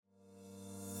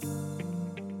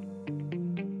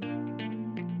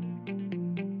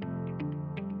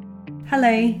Hello,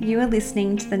 you are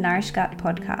listening to the Nourish Gut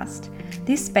podcast.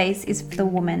 This space is for the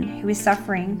woman who is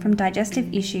suffering from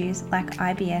digestive issues like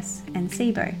IBS and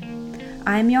SIBO.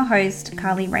 I am your host,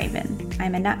 Carly Raven. I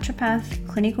am a naturopath,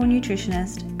 clinical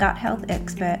nutritionist, gut health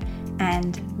expert,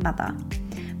 and mother.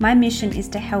 My mission is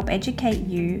to help educate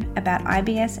you about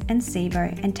IBS and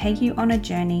SIBO and take you on a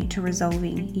journey to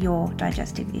resolving your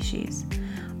digestive issues.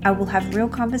 I will have real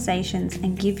conversations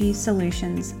and give you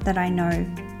solutions that I know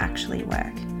actually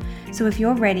work. So if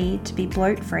you're ready to be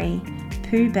bloat-free,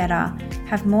 poo better,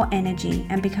 have more energy,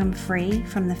 and become free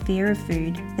from the fear of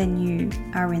food, then you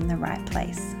are in the right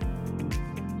place.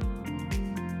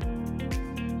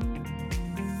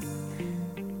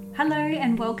 Hello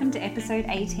and welcome to episode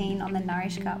 18 on the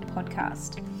Nourish Gut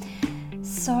podcast.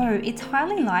 So it's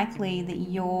highly likely that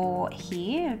you're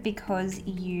here because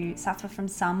you suffer from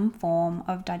some form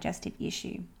of digestive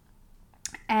issue.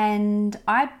 And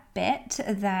I bet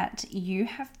that you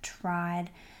have tried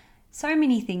so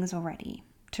many things already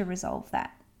to resolve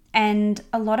that. And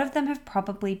a lot of them have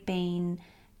probably been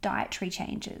dietary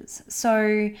changes.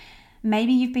 So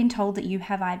maybe you've been told that you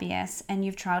have IBS and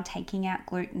you've tried taking out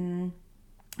gluten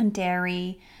and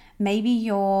dairy. Maybe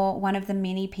you're one of the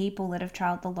many people that have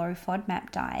tried the low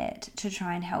FODMAP diet to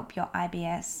try and help your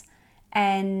IBS.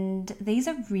 And these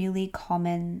are really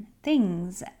common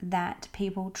things that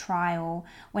people trial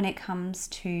when it comes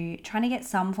to trying to get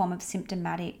some form of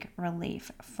symptomatic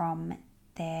relief from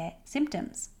their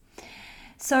symptoms.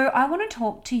 So I want to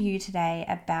talk to you today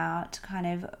about kind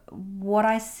of what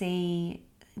I see,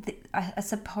 I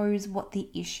suppose what the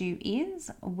issue is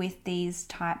with these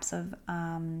types of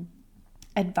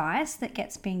advice that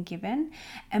gets being given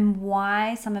and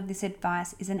why some of this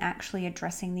advice isn't actually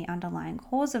addressing the underlying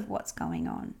cause of what's going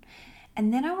on.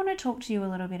 And then I want to talk to you a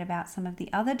little bit about some of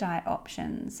the other diet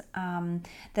options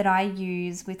that I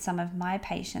use with some of my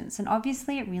patients. And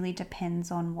obviously it really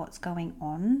depends on what's going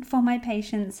on for my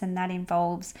patients, and that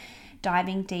involves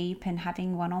diving deep and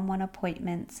having one-on-one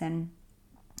appointments and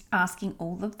asking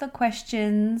all of the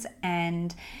questions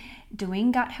and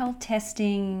doing gut health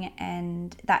testing,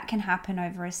 and that can happen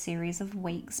over a series of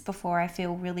weeks before I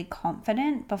feel really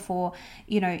confident before,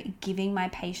 giving my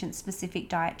patients specific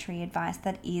dietary advice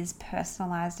that is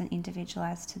personalized and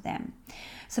individualized to them.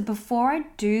 So before I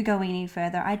do go any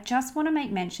further, I just want to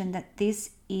make mention that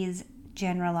this is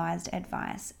generalized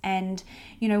advice. And,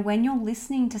 when you're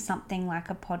listening to something like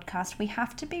a podcast, we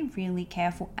have to be really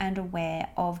careful and aware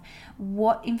of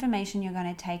what information you're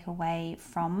going to take away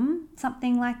from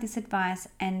something like this advice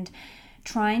and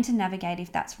trying to navigate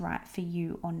if that's right for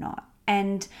you or not.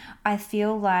 And I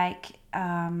feel like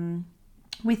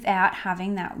without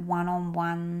having that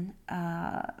one-on-one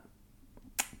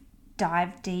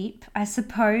dive deep, I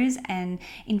suppose, and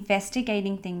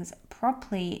investigating things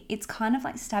properly, it's kind of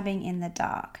like stabbing in the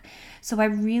dark. So I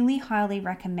really highly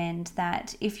recommend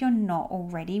that if you're not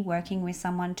already working with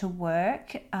someone, to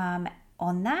work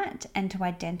on that and to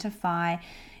identify,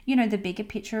 the bigger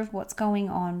picture of what's going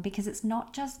on, because it's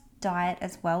not just diet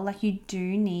as well. Like, you do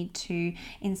need to,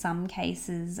 in some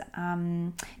cases,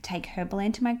 take herbal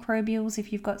antimicrobials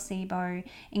if you've got SIBO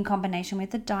in combination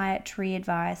with the dietary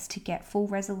advice to get full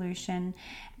resolution.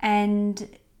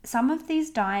 And some of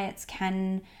these diets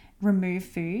can remove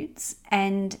foods,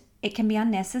 and it can be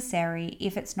unnecessary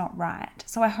if it's not right.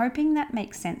 So I'm hoping that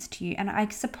makes sense to you. And I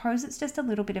suppose it's just a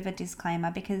little bit of a disclaimer,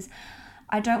 because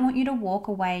I don't want you to walk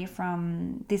away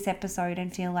from this episode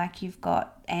and feel like you've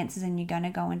got answers and you're going to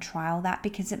go and trial that,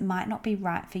 because it might not be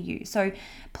right for you. So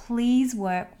please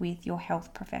work with your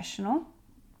health professional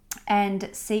and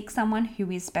seek someone who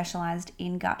is specialized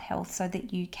in gut health so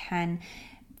that you can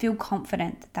feel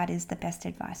confident that that is the best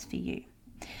advice for you.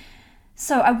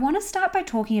 So I want to start by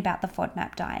talking about the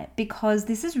FODMAP diet, because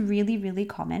this is really, really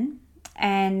common.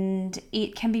 And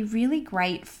it can be really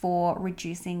great for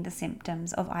reducing the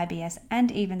symptoms of IBS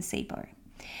and even SIBO.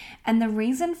 And the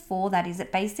reason for that is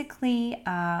it basically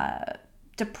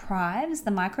deprives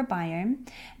the microbiome,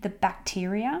 the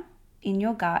bacteria in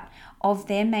your gut, of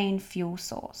their main fuel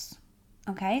source.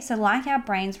 Okay, so like our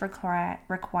brains require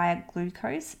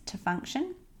glucose to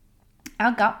function,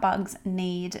 our gut bugs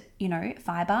need,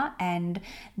 fiber, and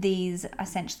these,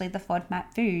 essentially the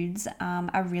FODMAP foods,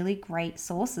 are really great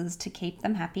sources to keep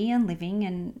them happy and living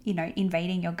and,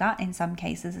 invading your gut in some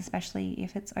cases, especially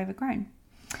if it's overgrown.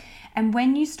 And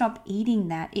when you stop eating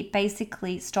that, it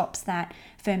basically stops that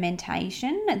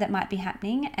fermentation that might be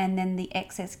happening, and then the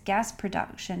excess gas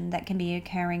production that can be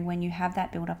occurring when you have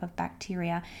that buildup of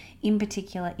bacteria, in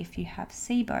particular if you have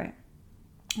SIBO.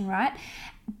 Right?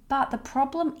 But the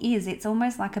problem is it's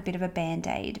almost like a bit of a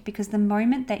band-aid, because the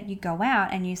moment that you go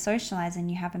out and you socialize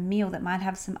and you have a meal that might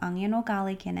have some onion or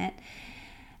garlic in it,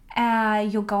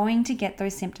 you're going to get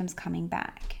those symptoms coming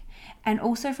back. And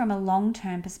also from a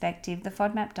long-term perspective, the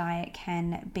FODMAP diet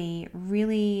can be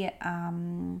really,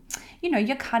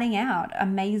 you're cutting out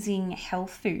amazing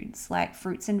health foods like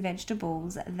fruits and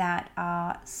vegetables that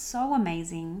are so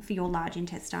amazing for your large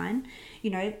intestine.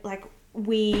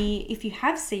 If you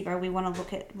have SIBO, we want to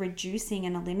look at reducing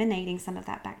and eliminating some of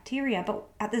that bacteria, but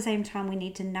at the same time, we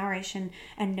need to nourish and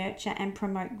nurture and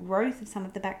promote growth of some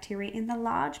of the bacteria in the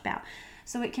large bowel.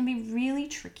 So it can be really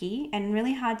tricky and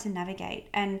really hard to navigate.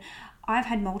 And I've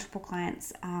had multiple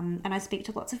clients, and I speak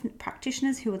to lots of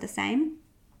practitioners who are the same,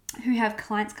 who have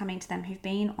clients coming to them who've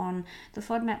been on the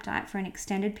FODMAP diet for an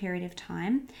extended period of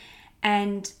time.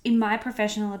 And in my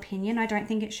professional opinion, I don't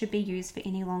think it should be used for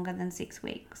any longer than 6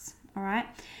 weeks. All right.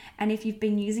 And if you've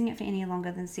been using it for any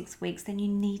longer than 6 weeks, then you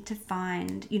need to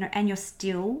find, and you're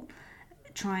still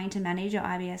trying to manage your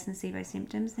IBS and SIBO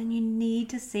symptoms, then you need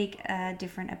to seek a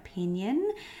different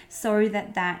opinion so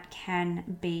that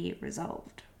can be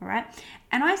resolved. All right.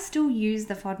 And I still use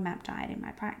the FODMAP diet in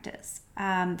my practice.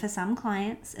 For some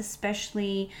clients,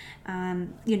 especially,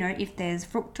 if there's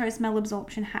fructose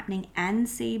malabsorption happening and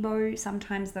SIBO,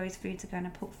 sometimes those foods are going to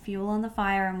put fuel on the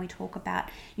fire, and we talk about,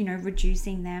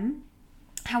 reducing them.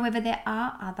 However, there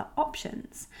are other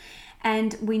options.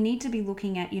 And we need to be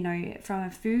looking at, from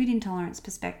a food intolerance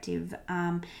perspective,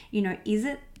 is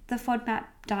it the FODMAP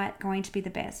diet going to be the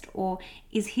best, or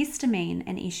is histamine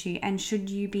an issue, and should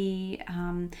you be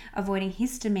avoiding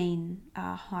histamine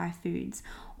high foods,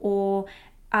 or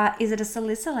is it a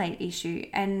salicylate issue,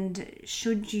 and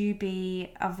should you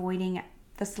be avoiding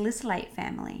the salicylate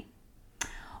family?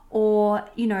 Or,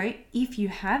 if you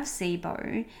have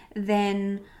SIBO,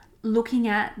 then looking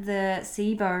at the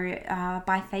SIBO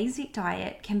biphasic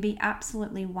diet can be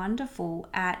absolutely wonderful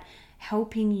at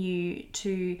helping you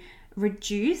to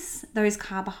reduce those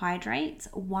carbohydrates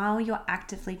while you're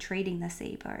actively treating the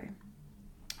SIBO.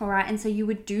 All right, and so you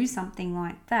would do something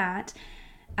like that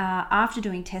after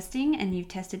doing testing, and you've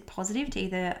tested positive to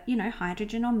either,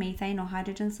 hydrogen or methane or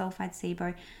hydrogen sulfide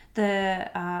SIBO. The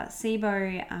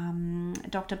SIBO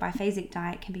Dr. Biphasic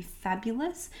diet can be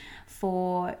fabulous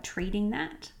for treating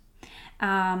that.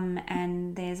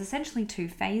 And there's essentially 2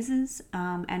 phases,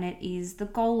 and the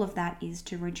goal of that is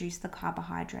to reduce the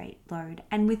carbohydrate load.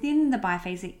 And within the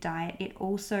biphasic diet, it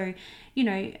also,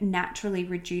 naturally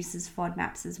reduces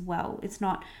FODMAPs as well. It's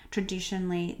not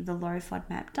traditionally the low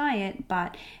FODMAP diet,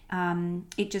 but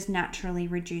it just naturally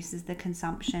reduces the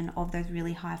consumption of those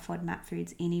really high FODMAP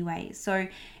foods anyway. So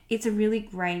it's a really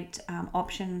great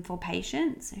option for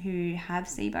patients who have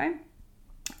SIBO.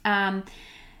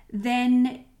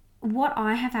 Then what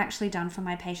I have actually done for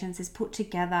my patients is put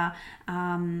together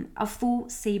a full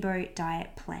SIBO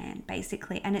diet plan,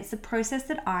 basically. And it's the process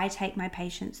that I take my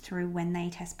patients through when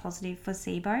they test positive for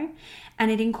SIBO.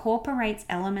 And it incorporates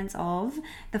elements of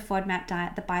the FODMAP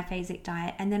diet, the biphasic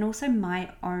diet, and then also my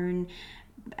own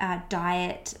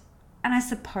diet, and I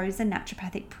suppose the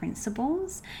naturopathic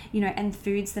principles, and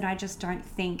foods that I just don't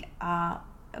think are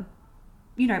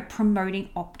promoting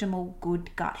optimal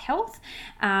good gut health.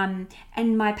 And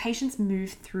my patients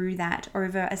move through that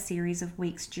over a series of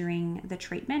weeks during the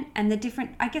treatment. And they're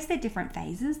different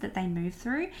phases that they move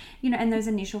through, and those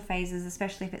initial phases,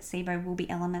 especially if it's SIBO, will be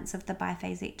elements of the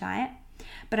biphasic diet.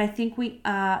 But I think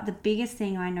the biggest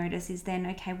thing I notice is then,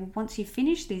 okay, well, once you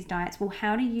finish these diets, well,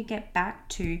 how do you get back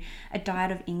to a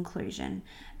diet of inclusion?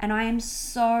 And I am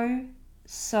so,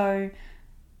 so,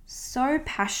 so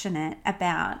passionate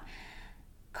about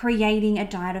creating a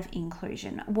diet of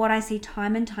inclusion. What I see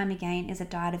time and time again is a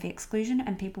diet of exclusion,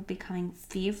 and people becoming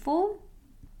fearful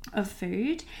of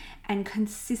food and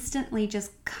consistently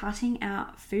just cutting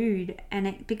out food, and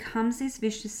it becomes this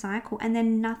vicious cycle, and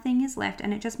then nothing is left.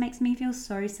 And it just makes me feel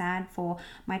so sad for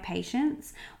my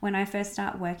patients when I first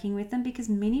start working with them, because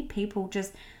many people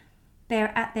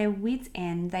they're at their wits'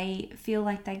 end. They feel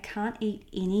like they can't eat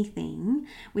anything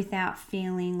without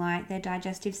feeling like their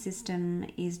digestive system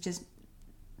is just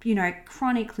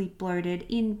chronically bloated,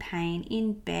 in pain,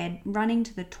 in bed, running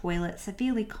to the toilet,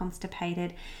 severely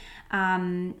constipated.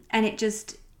 And it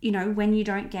just, when you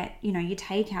don't get, you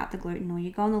take out the gluten or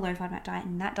you go on the low FODMAP diet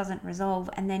and that doesn't resolve,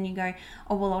 and then you go,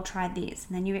 oh, well, I'll try this.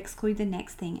 And then you exclude the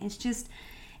next thing.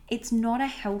 It's not a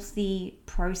healthy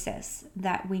process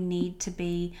that we need to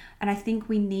be. And I think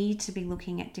we need to be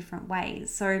looking at different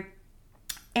ways. So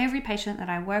every patient that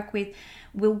I work with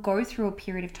will go through a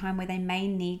period of time where they may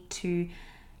need to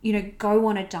go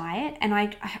on a diet. And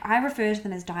I refer to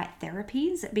them as diet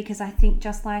therapies, because I think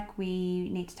just like we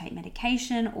need to take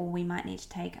medication, or we might need to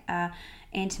take a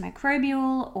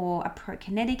antimicrobial or a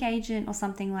prokinetic agent or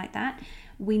something like that,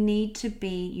 we need to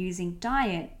be using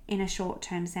diet in a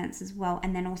short-term sense as well.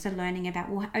 And then also learning about,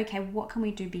 what can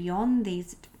we do beyond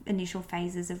these initial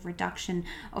phases of reduction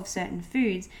of certain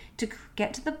foods to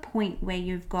get to the point where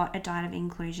you've got a diet of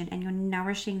inclusion and you're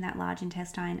nourishing that large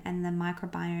intestine and the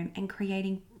microbiome and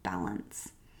creating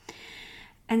balance.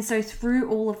 And so through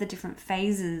all of the different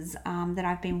phases that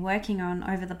I've been working on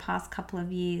over the past couple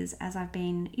of years, as I've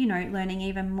been, learning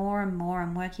even more and more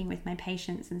and working with my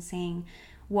patients and seeing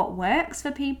what works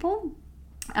for people,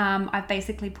 I've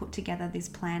basically put together this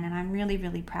plan, and I'm really,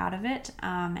 really proud of it.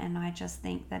 And I just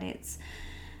think that it's,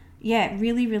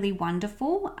 really, really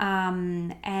wonderful.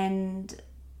 And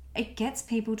it gets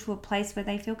people to a place where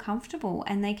they feel comfortable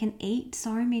and they can eat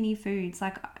so many foods.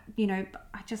 Like,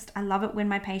 I love it when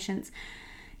my patients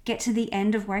get to the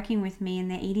end of working with me and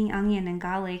they're eating onion and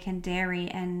garlic and dairy,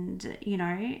 and,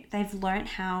 they've learned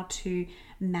how to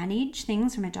manage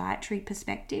things from a dietary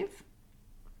perspective.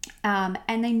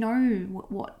 And they know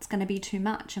what's going to be too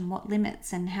much and what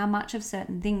limits and how much of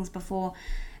certain things before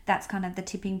that's kind of the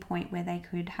tipping point where they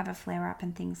could have a flare up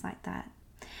and things like that.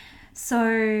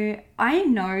 So I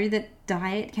know that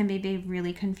diet can be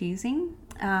really confusing.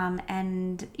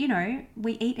 And,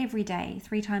 we eat every day,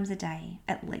 3 times a day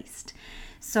at least.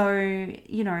 So,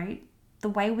 the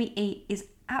way we eat is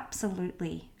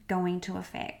absolutely going to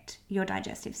affect your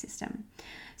digestive system.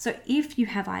 So if you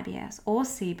have IBS or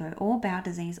SIBO or bowel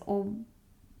disease or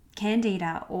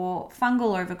candida or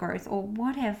fungal overgrowth or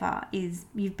whatever is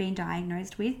you've been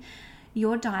diagnosed with,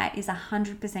 your diet is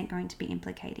 100% going to be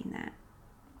implicating that.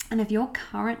 And if you're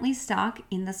currently stuck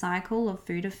in the cycle of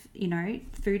food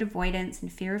avoidance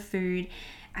and fear of food,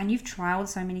 and you've trialed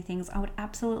so many things, I would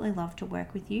absolutely love to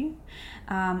work with you.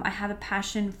 I have a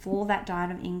passion for that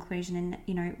diet of inclusion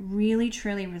and, really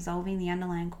truly resolving the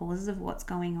underlying causes of what's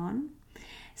going on,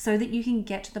 so that you can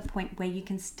get to the point where you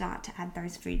can start to add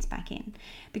those foods back in.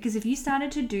 Because if you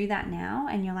started to do that now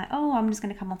and you're like, oh, I'm just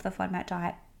going to come off the FODMAP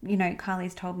diet,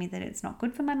 Carly's told me that it's not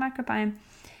good for my microbiome,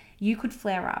 you could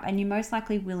flare up, and you most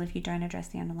likely will if you don't address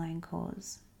the underlying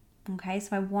cause. Okay,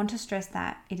 so I want to stress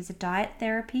that it is a diet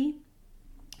therapy.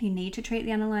 You need to treat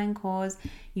the underlying cause.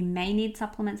 You may need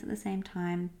supplements at the same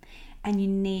time, and you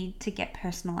need to get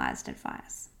personalized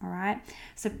advice. All right,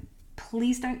 so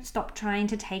please don't stop trying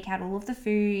to take out all of the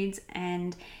foods.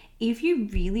 And if you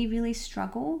really, really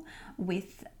struggle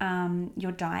with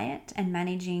your diet and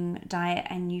managing diet,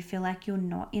 and you feel like you're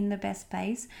not in the best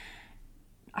space,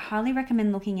 I highly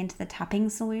recommend looking into the tapping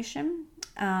solution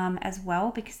as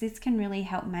well, because this can really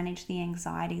help manage the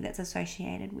anxiety that's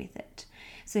associated with it.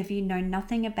 So if you know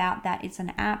nothing about that, it's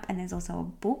an app, and there's also a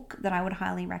book that I would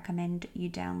highly recommend you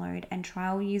download and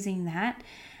trial using that.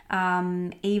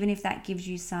 Even if that gives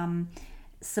you some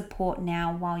support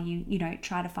now while you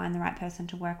try to find the right person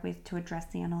to work with to address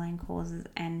the underlying causes.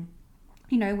 And,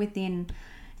 within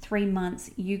 3 months,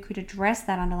 you could address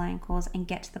that underlying cause and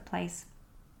get to the place,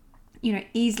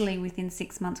 easily within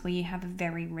 6 months where you have a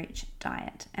very rich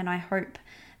diet. And I hope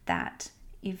that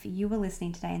if you were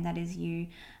listening today and that is you,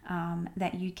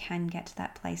 that you can get to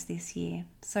that place this year.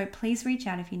 So please reach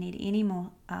out if you need any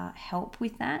more help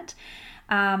with that.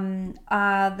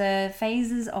 The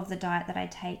phases of the diet that I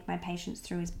take my patients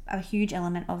through is a huge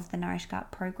element of the Nourish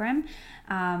Gut program.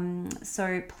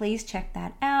 So please check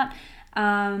that out.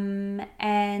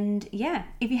 And yeah,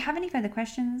 if you have any further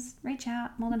questions, reach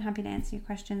out. More than happy to answer your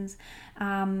questions.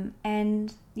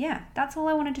 And yeah, that's all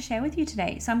I wanted to share with you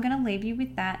today. So I'm going to leave you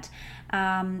with that.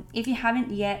 If you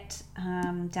haven't yet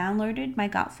downloaded my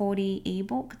Gut 40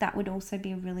 ebook, that would also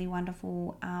be a really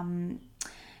wonderful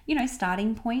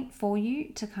starting point for you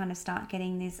to kind of start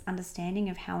getting this understanding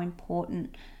of how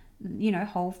important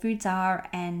whole foods are.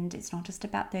 And it's not just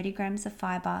about 30 grams of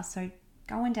fiber. So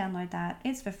go and download that.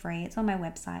 It's for free. It's on my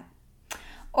website.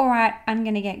 All right, I'm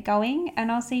going to get going, and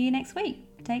I'll see you next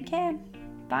week. Take care.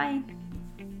 Bye.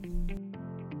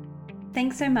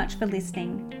 Thanks so much for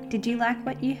listening. Did you like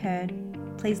what you heard?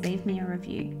 Please leave me a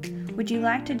review. Would you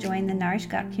like to join the Nourish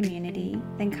Gut community?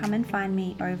 Then come and find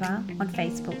me over on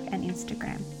Facebook and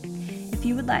Instagram. If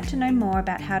you would like to know more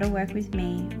about how to work with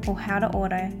me or how to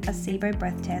order a SIBO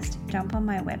breath test, jump on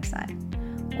my website.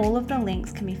 All of the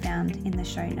links can be found in the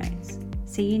show notes.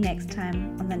 See you next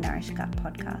time on the Nourish Gut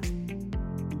podcast.